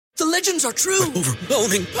The legends are true.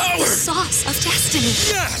 Overwhelming power. The sauce of destiny.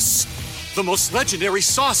 Yes! The most legendary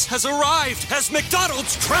sauce has arrived as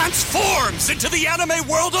McDonald's transforms into the anime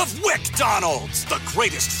world of WickDonald's. The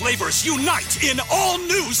greatest flavors unite in all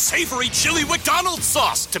new savory chili McDonald's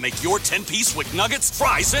sauce to make your 10-piece Wick Nuggets,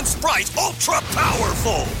 fries, and Sprite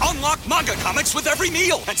ultra-powerful. Unlock manga comics with every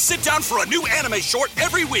meal and sit down for a new anime short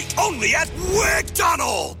every week only at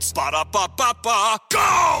WickDonald's. Ba-da-ba-ba-ba,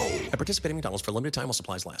 go! At participating McDonald's for a limited time while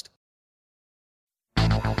supplies last.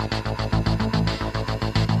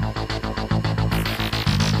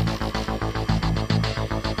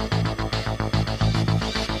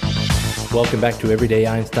 Welcome back to Everyday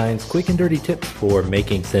Einstein's quick and dirty tips for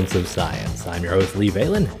making sense of science. I'm your host, Lee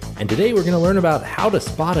Valen, and today we're going to learn about how to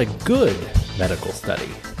spot a good medical study.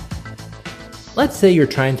 Let's say you're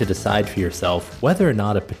trying to decide for yourself whether or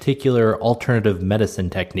not a particular alternative medicine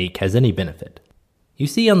technique has any benefit. You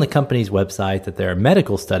see on the company's website that there are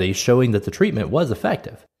medical studies showing that the treatment was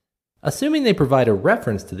effective. Assuming they provide a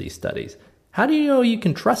reference to these studies, how do you know you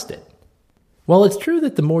can trust it? While it's true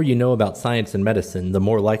that the more you know about science and medicine, the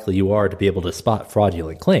more likely you are to be able to spot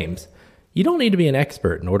fraudulent claims, you don't need to be an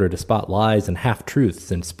expert in order to spot lies and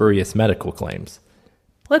half-truths in spurious medical claims.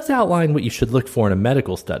 Let's outline what you should look for in a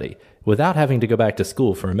medical study without having to go back to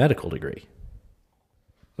school for a medical degree.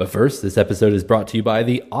 But first, this episode is brought to you by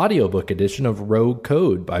the audiobook edition of Rogue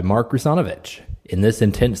Code by Mark Rusanovich. In this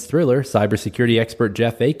intense thriller, cybersecurity expert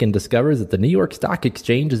Jeff Aiken discovers that the New York Stock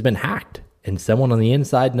Exchange has been hacked, and someone on the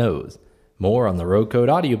inside knows. More on the Rogue Code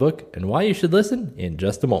audiobook and why you should listen in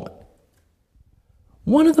just a moment.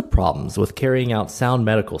 One of the problems with carrying out sound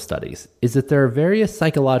medical studies is that there are various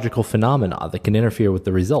psychological phenomena that can interfere with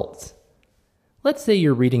the results. Let's say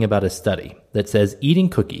you're reading about a study that says eating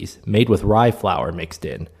cookies made with rye flour mixed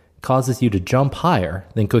in causes you to jump higher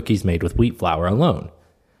than cookies made with wheat flour alone.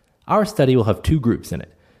 Our study will have two groups in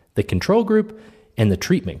it, the control group and the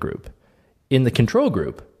treatment group. In the control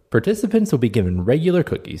group, participants will be given regular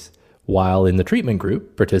cookies, while in the treatment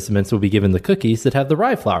group, participants will be given the cookies that have the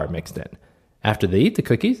rye flour mixed in. After they eat the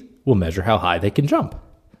cookies, we'll measure how high they can jump.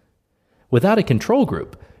 Without a control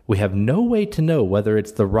group, we have no way to know whether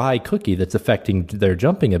it's the rye cookie that's affecting their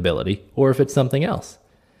jumping ability or if it's something else.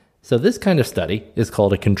 So this kind of study is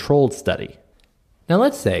called a controlled study. Now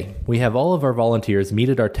let's say we have all of our volunteers meet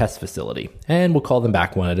at our test facility, and we'll call them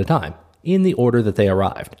back one at a time, in the order that they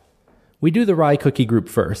arrived. We do the rye cookie group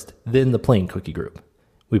first, then the plain cookie group.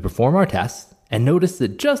 We perform our tests and notice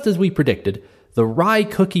that just as we predicted, the rye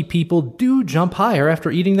cookie people do jump higher after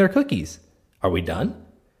eating their cookies. Are we done?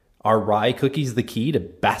 Are rye cookies the key to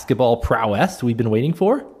basketball prowess we've been waiting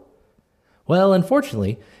for? Well,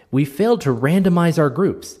 unfortunately, we failed to randomize our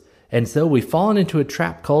groups, and so we've fallen into a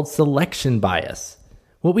trap called selection bias.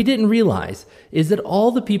 What we didn't realize is that all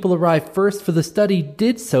the people arrived first for the study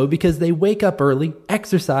did so because they wake up early,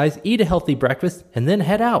 exercise, eat a healthy breakfast, and then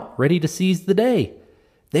head out, ready to seize the day.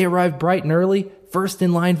 They arrived bright and early, first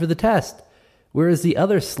in line for the test, whereas the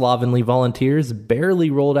other slovenly volunteers barely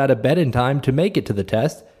rolled out of bed in time to make it to the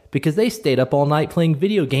test because they stayed up all night playing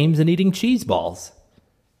video games and eating cheese balls.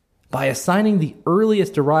 By assigning the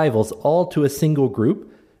earliest arrivals all to a single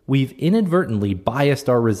group, we've inadvertently biased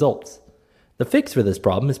our results. The fix for this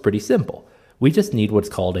problem is pretty simple. We just need what's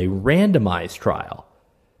called a randomized trial.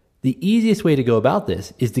 The easiest way to go about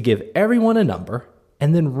this is to give everyone a number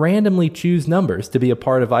and then randomly choose numbers to be a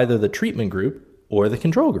part of either the treatment group or the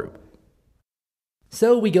control group.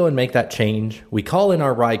 So we go and make that change. We call in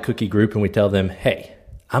our rye cookie group and we tell them, hey,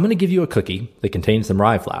 I'm going to give you a cookie that contains some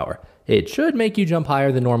rye flour. It should make you jump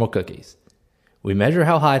higher than normal cookies. We measure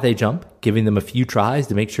how high they jump, giving them a few tries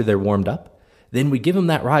to make sure they're warmed up. Then we give them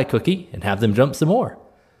that rye cookie and have them jump some more.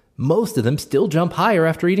 Most of them still jump higher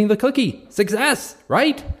after eating the cookie. Success,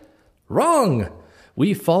 right? Wrong!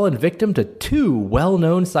 We've fallen victim to two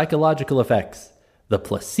well-known psychological effects, the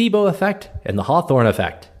placebo effect and the Hawthorne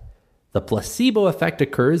effect. The placebo effect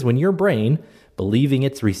occurs when your brain, believing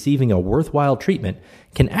it's receiving a worthwhile treatment,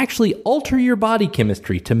 can actually alter your body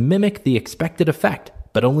chemistry to mimic the expected effect,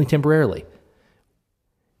 but only temporarily.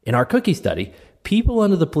 In our cookie study, people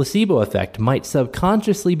under the placebo effect might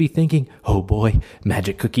subconsciously be thinking, oh boy,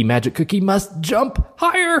 magic cookie must jump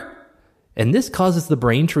higher. And this causes the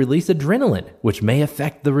brain to release adrenaline, which may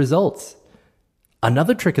affect the results.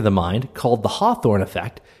 Another trick of the mind, called the Hawthorne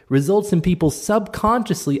effect, results in people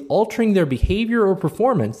subconsciously altering their behavior or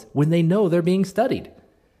performance when they know they're being studied.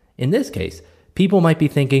 In this case, people might be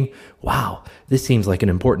thinking, wow, this seems like an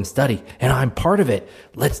important study, and I'm part of it.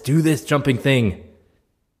 Let's do this jumping thing.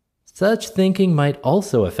 Such thinking might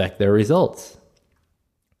also affect their results.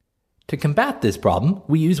 To combat this problem,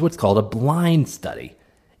 we use what's called a blind study.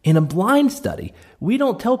 In a blind study, we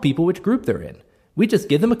don't tell people which group they're in. We just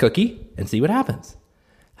give them a cookie and see what happens.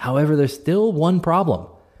 However, there's still one problem.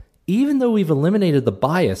 Even though we've eliminated the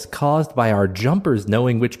bias caused by our jumpers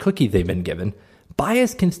knowing which cookie they've been given,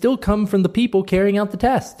 bias can still come from the people carrying out the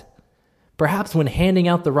test. Perhaps when handing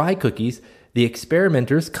out the rye cookies, the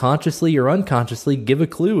experimenters consciously or unconsciously give a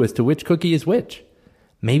clue as to which cookie is which.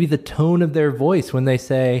 Maybe the tone of their voice when they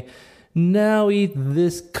say, "Now eat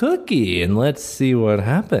this cookie and let's see what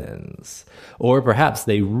happens." Or perhaps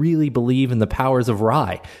they really believe in the powers of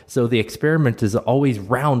rye, so the experimenters always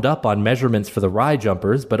round up on measurements for the rye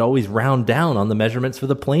jumpers, but always round down on the measurements for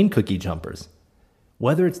the plain cookie jumpers.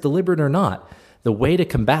 Whether it's deliberate or not, the way to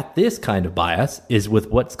combat this kind of bias is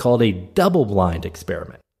with what's called a double-blind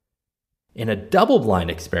experiment. In a double-blind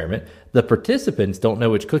experiment, the participants don't know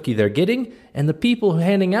which cookie they're getting, and the people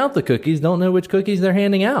handing out the cookies don't know which cookies they're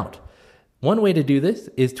handing out. One way to do this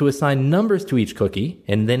is to assign numbers to each cookie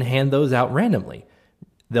and then hand those out randomly.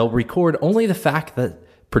 They'll record only the fact that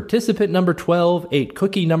participant number 12 ate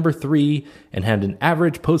cookie number 3 and had an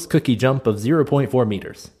average post-cookie jump of 0.4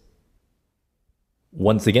 meters.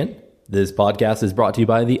 Once again, this podcast is brought to you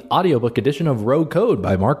by the audiobook edition of Rogue Code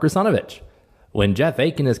by Mark Rusanovich. When Jeff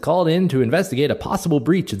Aiken is called in to investigate a possible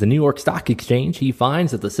breach of the New York Stock Exchange, he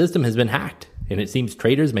finds that the system has been hacked, and it seems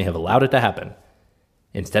traders may have allowed it to happen.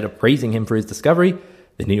 Instead of praising him for his discovery,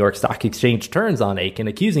 the New York Stock Exchange turns on Aiken,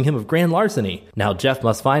 accusing him of grand larceny. Now Jeff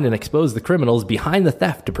must find and expose the criminals behind the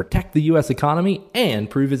theft to protect the U.S. economy and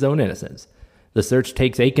prove his own innocence. The search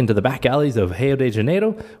takes Aiken to the back alleys of Rio de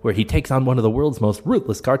Janeiro, where he takes on one of the world's most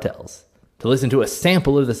ruthless cartels. To listen to a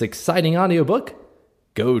sample of this exciting audiobook,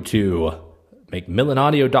 go to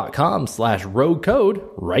McMillanAudio.com/roguecode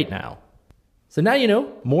right now. So now you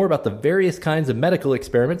know more about the various kinds of medical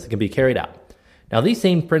experiments that can be carried out. Now these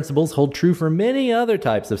same principles hold true for many other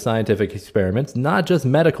types of scientific experiments, not just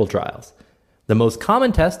medical trials. The most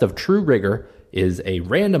common test of true rigor is a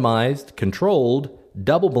randomized, controlled,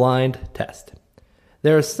 double-blind test.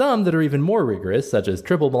 There are some that are even more rigorous, such as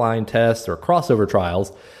triple-blind tests or crossover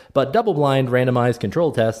trials, but double-blind randomized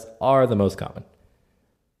controlled tests are the most common.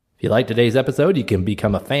 If you like today's episode, you can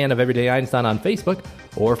become a fan of Everyday Einstein on Facebook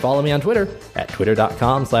or follow me on Twitter at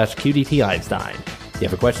twitter.com/QDTEinstein. If you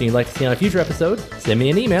have a question you'd like to see on a future episode, send me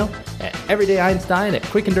an email at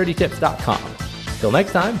everydayeinstein@quickanddirtytips.com. Till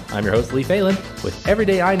next time, I'm your host Lee Phelan with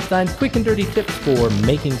Everyday Einstein's Quick and Dirty Tips for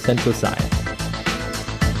making sense of science.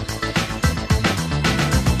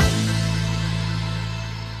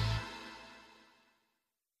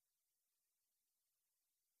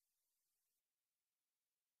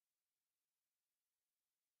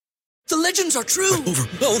 The legends are true.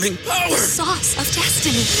 Overwhelming power! The sauce of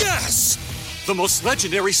destiny. Yes! The most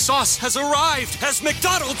legendary sauce has arrived as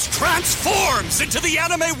McDonald's transforms into the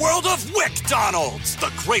anime world of WickDonald's.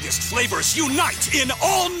 The greatest flavors unite in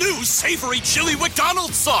all new savory chili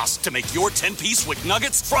McDonald's sauce to make your 10-piece Wick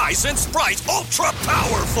Nuggets, fries, and Sprite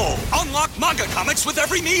ultra-powerful. Unlock manga comics with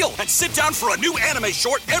every meal and sit down for a new anime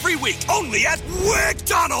short every week only at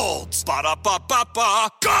WickDonald's. Ba-da-ba-ba-ba,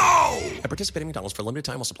 go! At participating McDonald's for a limited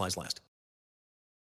time while supplies last.